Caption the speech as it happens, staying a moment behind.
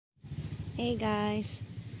Hey guys,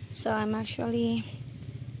 so I'm actually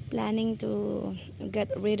planning to get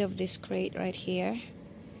rid of this crate right here.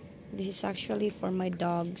 This is actually for my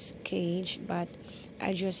dog's cage, but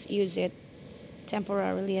I just use it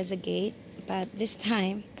temporarily as a gate. But this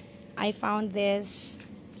time I found this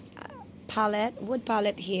wood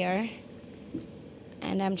pallet here,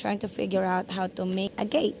 and I'm trying to figure out how to make a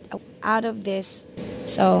gate out of this.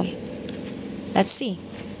 So let's see.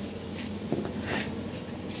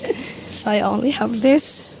 So I only have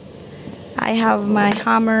this. I have my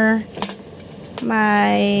hammer,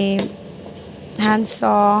 my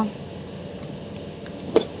handsaw,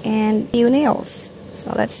 and few nails.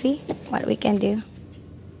 So let's see what we can do.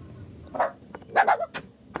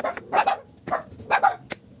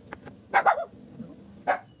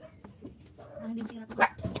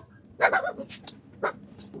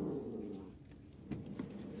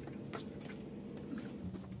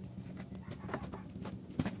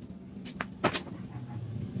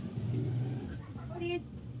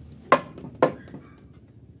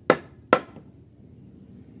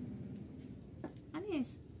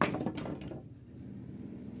 Anis.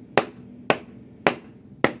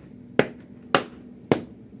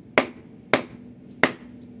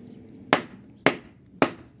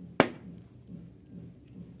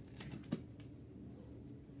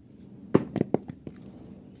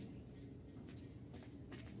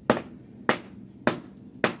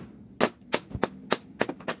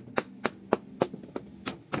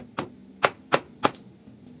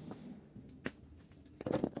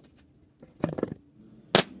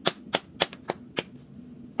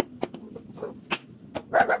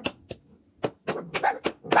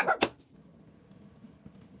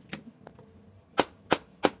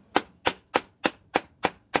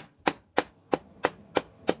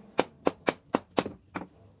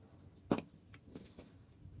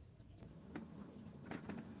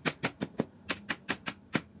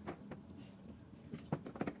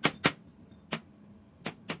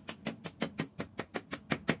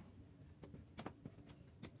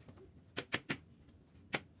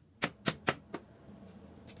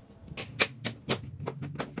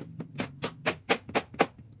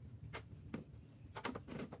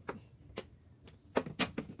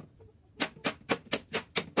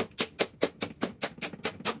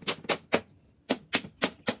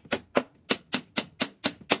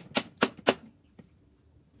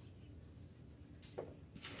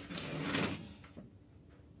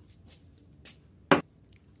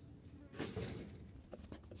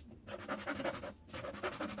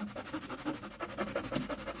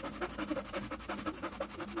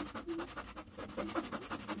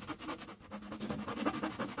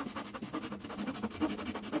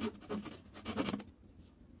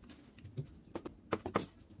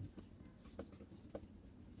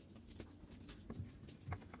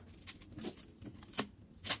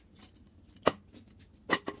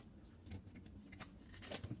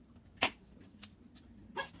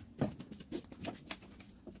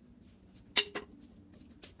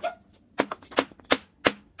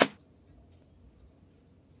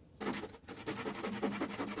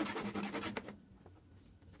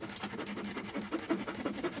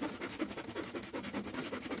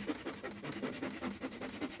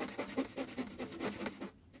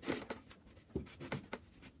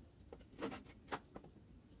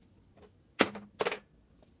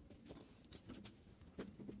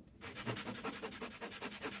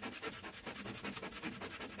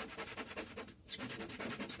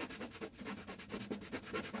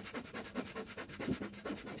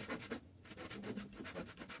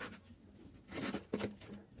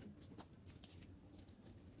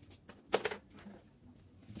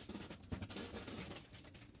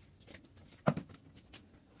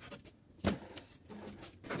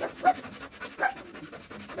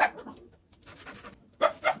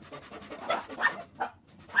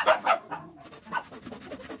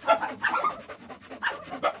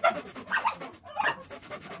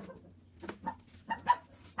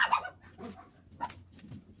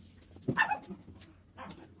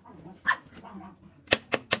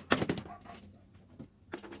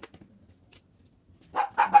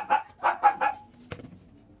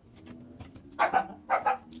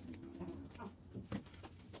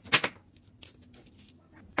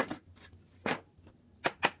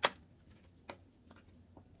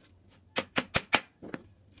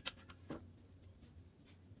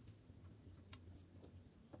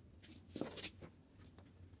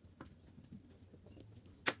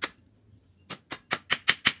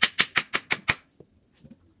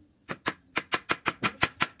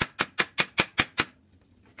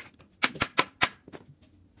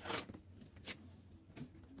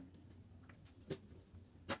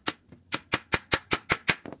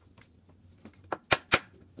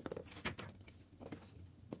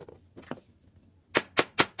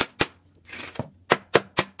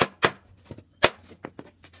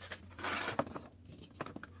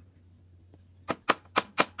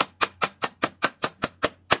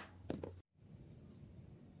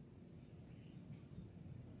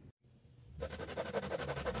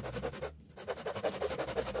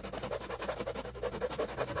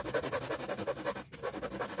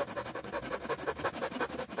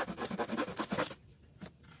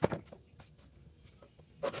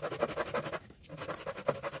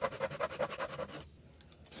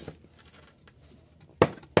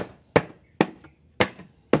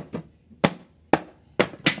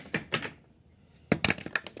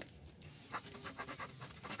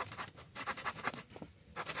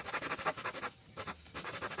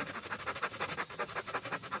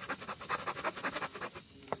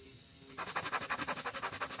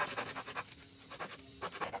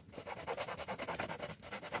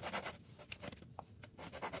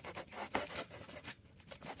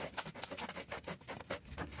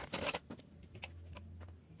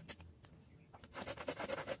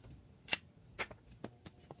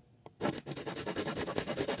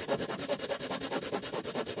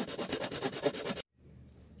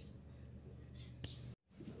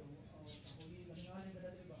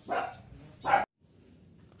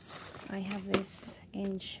 this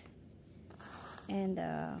inch and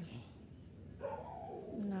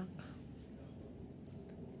lock.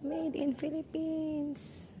 Made in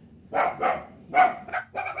Philippines.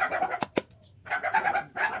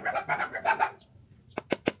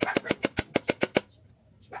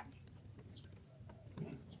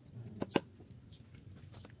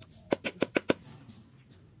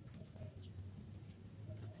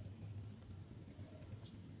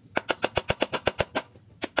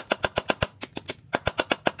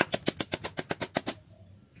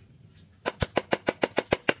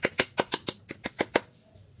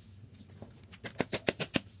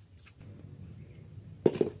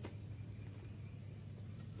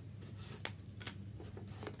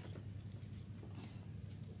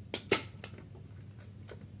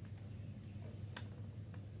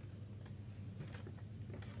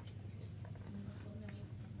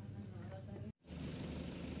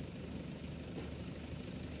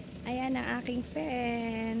 Ayan ang aking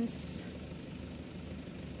fence.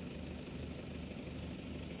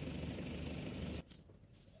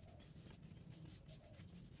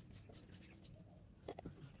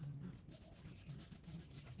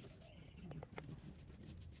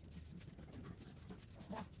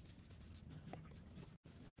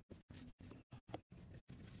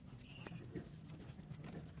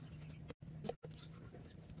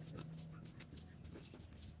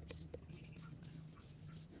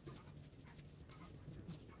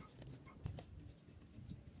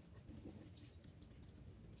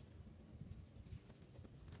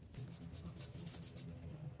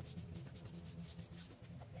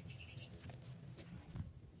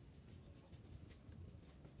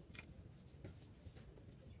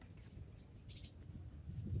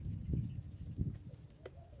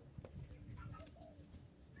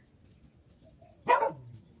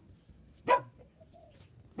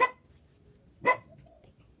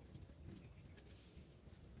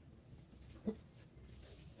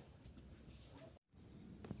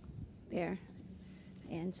 There.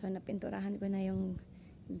 Ayan, so napinturahan ko na yung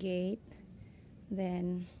gate.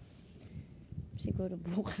 Then, siguro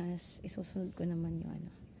bukas, isusunod ko naman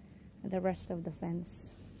yung the rest of the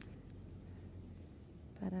fence.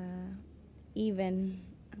 Para even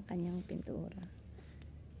ang kanyang pintura.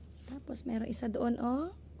 Tapos, meron isa doon,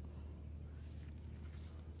 oh.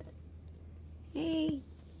 Hey!